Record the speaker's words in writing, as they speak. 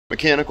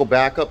Mechanical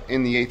backup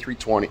in the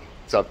A320.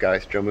 What's up,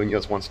 guys? Joe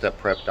Munoz,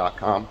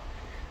 OneStepPrep.com.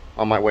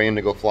 On my way in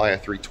to go fly a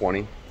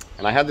 320.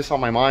 And I had this on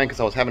my mind because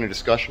I was having a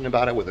discussion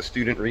about it with a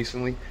student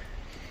recently.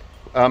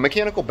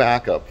 Mechanical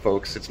backup,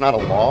 folks, it's not a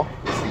law,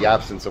 it's the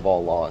absence of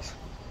all laws.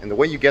 And the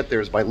way you get there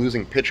is by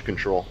losing pitch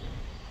control.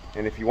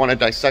 And if you want to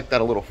dissect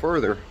that a little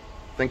further,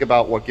 think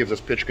about what gives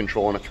us pitch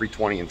control on a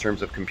 320 in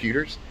terms of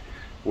computers,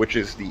 which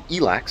is the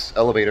ELACs,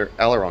 elevator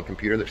aileron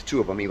computer. There's two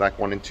of them, ELAC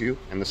 1 and 2,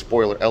 and the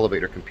spoiler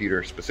elevator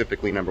computer,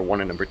 specifically number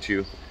 1 and number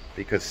 2,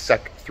 because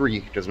Sec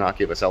 3 does not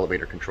give us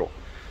elevator control.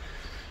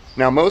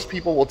 Now, most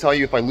people will tell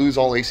you if I lose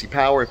all AC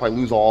power, if I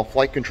lose all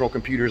flight control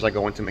computers, I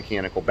go into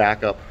mechanical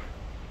backup,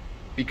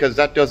 because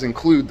that does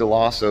include the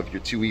loss of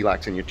your 2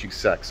 ELACs and your 2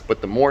 Secs.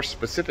 But the more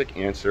specific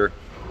answer,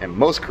 and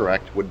most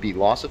correct, would be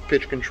loss of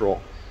pitch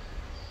control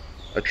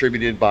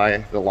attributed by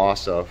the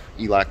loss of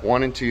ELAC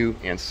 1 and 2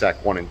 and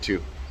Sec 1 and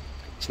 2.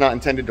 It's not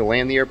intended to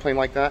land the airplane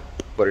like that,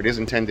 but it is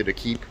intended to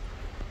keep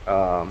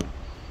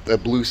the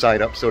blue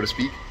side up, so to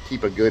speak,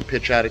 keep a good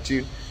pitch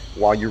attitude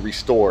while you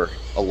restore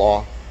a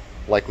law,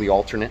 likely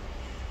alternate,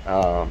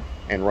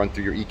 and run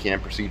through your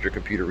ECAM procedure,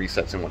 computer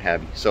resets, and what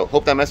have you. So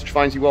hope that message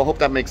finds you well. Hope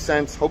that makes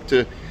sense. Hope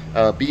to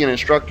be an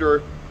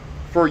instructor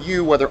for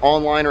you, whether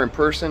online or in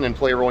person, and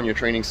play a role in your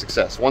training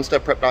success.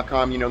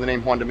 OneStepPrep.com, you know the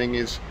name, Juan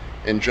Dominguez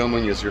and Joe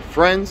Munoz, your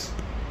friends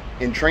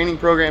in training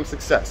program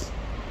success.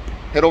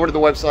 Head over to the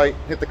website,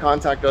 hit the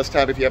Contact Us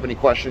tab if you have any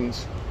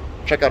questions.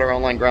 Check out our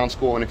online ground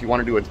school, and if you want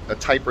to do a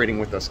type rating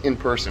with us in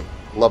person,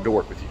 love to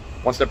work with you.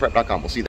 OneStepPrep.com. We'll see you there.